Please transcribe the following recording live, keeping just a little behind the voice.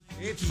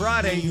It's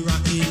Friday,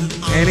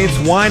 and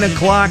it's wine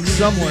o'clock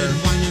somewhere.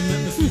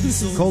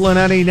 KOLA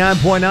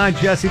 99.9,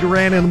 Jesse and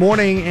Loren in the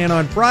morning, and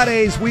on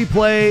Fridays we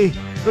play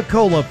the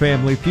KOLA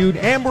Family Feud.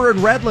 Amber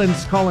and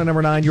Redlands, caller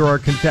number 9, you're our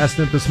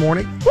contestant this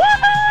morning.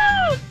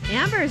 Woohoo!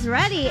 Amber's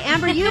ready.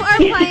 Amber, you are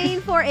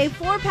playing for a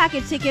 4-pack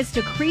of tickets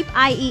to Creep,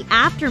 i.e.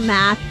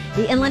 Aftermath,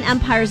 the Inland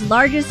Empire's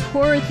largest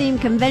horror-themed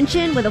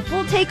convention, with a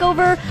full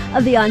takeover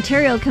of the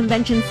Ontario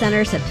Convention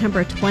Centre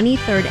September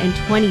 23rd and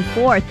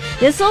 24th.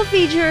 This will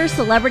feature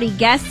celebrity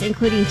guests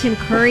including Tim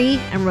Curry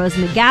and Rose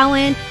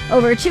McGowan,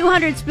 over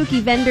 200 spooky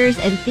vendors,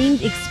 and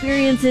themed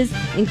experiences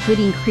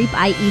including Creep,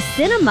 i.e.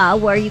 Cinema,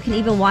 where you can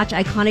even watch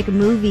iconic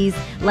movies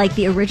like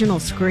the original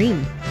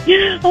Scream.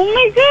 Oh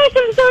my gosh,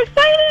 I'm so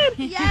excited!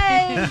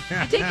 Yay!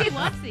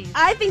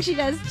 I think she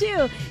does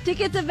too.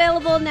 Tickets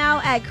available now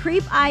at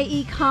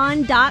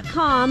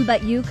creepiecon.com,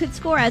 but you could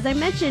score, as I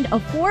mentioned, a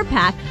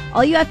 4-pack.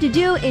 All you have to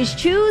do is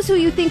choose who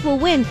you think will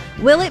win.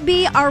 Will it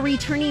be our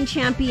returning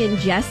champion,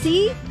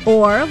 Jesse,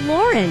 or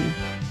Loren?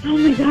 Oh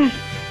my gosh.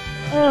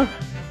 Oh.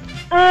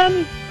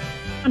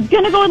 I'm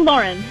gonna go with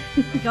Loren.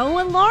 Go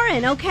with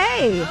Loren,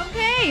 okay.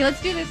 Okay, let's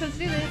do this.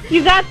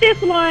 You got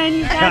this, Loren.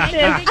 You got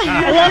this.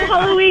 I love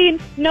Halloween.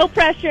 No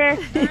pressure.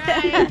 All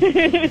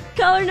right.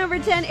 Caller number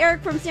 10,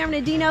 Eric from San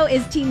Bernardino,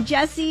 is Team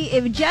Jesse.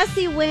 If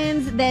Jesse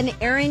wins, then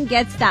Aaron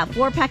gets that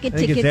 4-pack of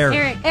tickets.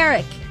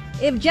 Eric.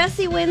 If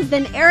Jesse wins,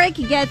 then Eric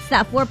gets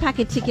that 4-pack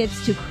of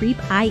tickets to Creep,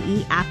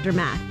 i.e.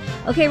 Aftermath.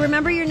 Okay,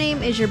 remember your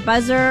name is your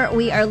buzzer.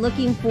 We are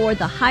looking for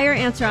the higher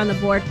answer on the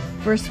board.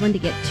 First one to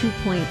get 2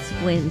 points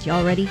wins.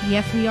 Y'all ready?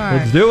 Yes, we are.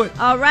 Let's do it.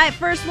 All right,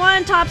 first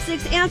one, top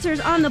 6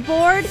 answers on the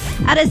board.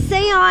 At a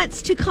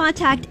seance to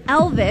contact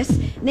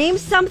Elvis, name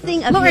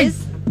something of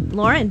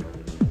Loren.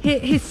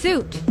 His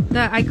suit,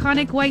 the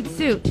iconic white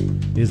suit.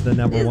 Is the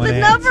number one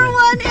answer. Number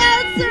one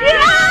answer.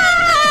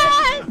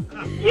 Yes!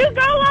 You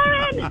go, Loren!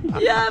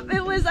 Yep,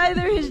 it was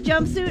either his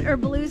jumpsuit or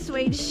blue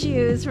suede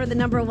shoes for the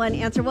number one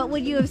answer. What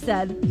would you have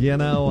said? You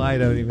know, I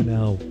don't even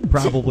know.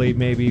 Probably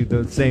maybe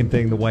the same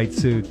thing, the white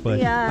suit. But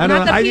yeah. I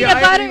don't know. I butter.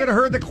 haven't even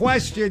heard the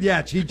question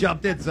yet. She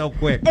jumped in so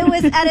quick. It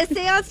was at a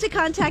seance to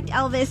contact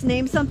Elvis.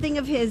 Name something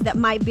of his that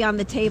might be on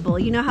the table.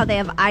 You know how they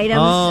have items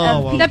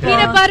of people. The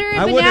peanut butter and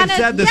I bananas. would have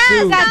said the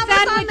suit. That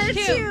was on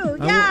sandwich there too.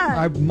 Yeah.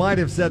 I might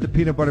have said the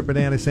peanut butter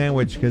banana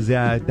sandwich because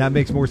that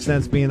makes more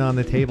sense being on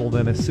the table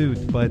than a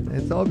suit. But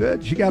it's all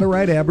good. She got it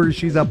right, Amber.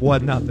 She's up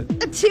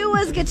 1-0. 2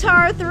 was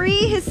guitar. 3,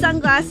 his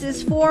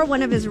sunglasses. 4,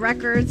 one of his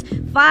records.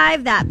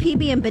 5, that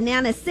PB and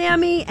Banana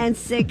Sammy. And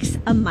 6,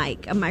 a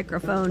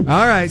microphone.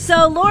 All right.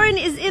 So Loren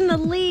is in the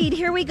lead.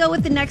 Here we go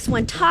with the next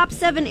one. Top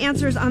 7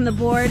 answers on the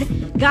board.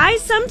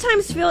 Guys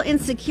sometimes feel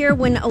insecure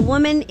when a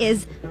woman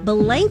is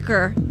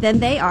blanker than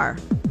they are.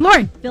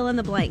 Loren. Fill in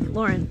the blank.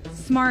 Loren.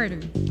 Smarter.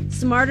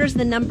 Smarter's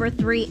the number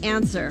 3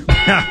 answer.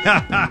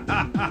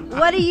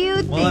 What do you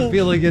think? Well, I'm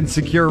feeling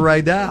insecure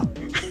right now. 2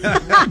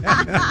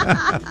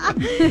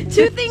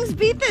 things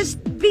beat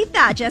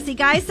that, Jesse.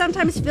 Guys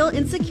sometimes feel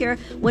insecure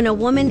when a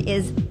woman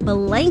is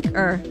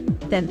blanker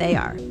than they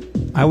are.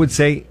 I would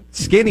say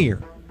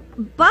skinnier.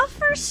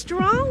 Buffer,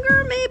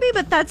 stronger, maybe,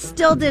 but that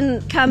still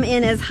didn't come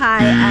in as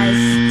high as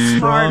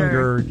smarter.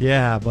 Stronger,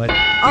 yeah, but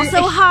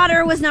Also,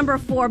 hotter was number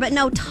 4, but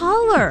no,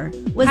 taller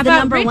was How the about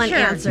number 1 richer?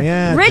 answer.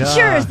 Yeah,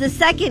 richer duh. is the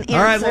second answer.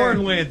 all right,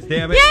 Loren wins.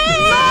 Damn it! Yay!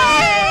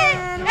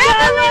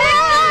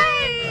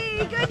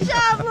 Good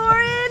job,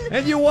 Loren.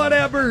 And you won,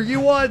 Amber.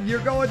 You won. You're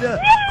going to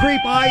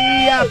Creep,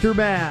 i.e.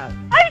 Aftermath.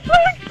 I'm so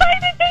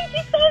excited. Thank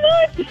you so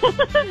much.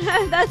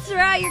 That's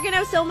right. You're going to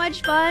have so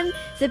much fun.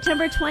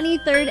 September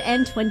 23rd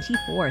and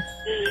 24th.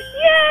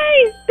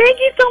 Yay! Thank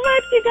you so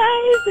much, you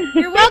guys.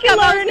 You're welcome.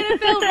 I was going to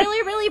feel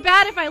really, really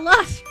bad if I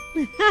lost.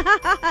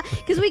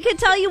 Because we could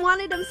tell you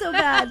wanted them so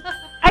bad.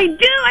 I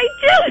do.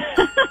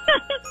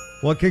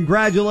 Well,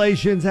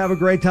 congratulations. Have a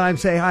great time.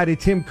 Say hi to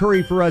Tim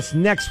Curry for us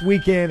next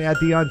weekend at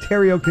the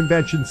Ontario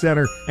Convention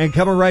Center. And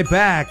coming right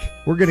back,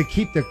 we're going to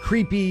keep the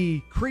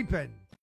creepy creeping.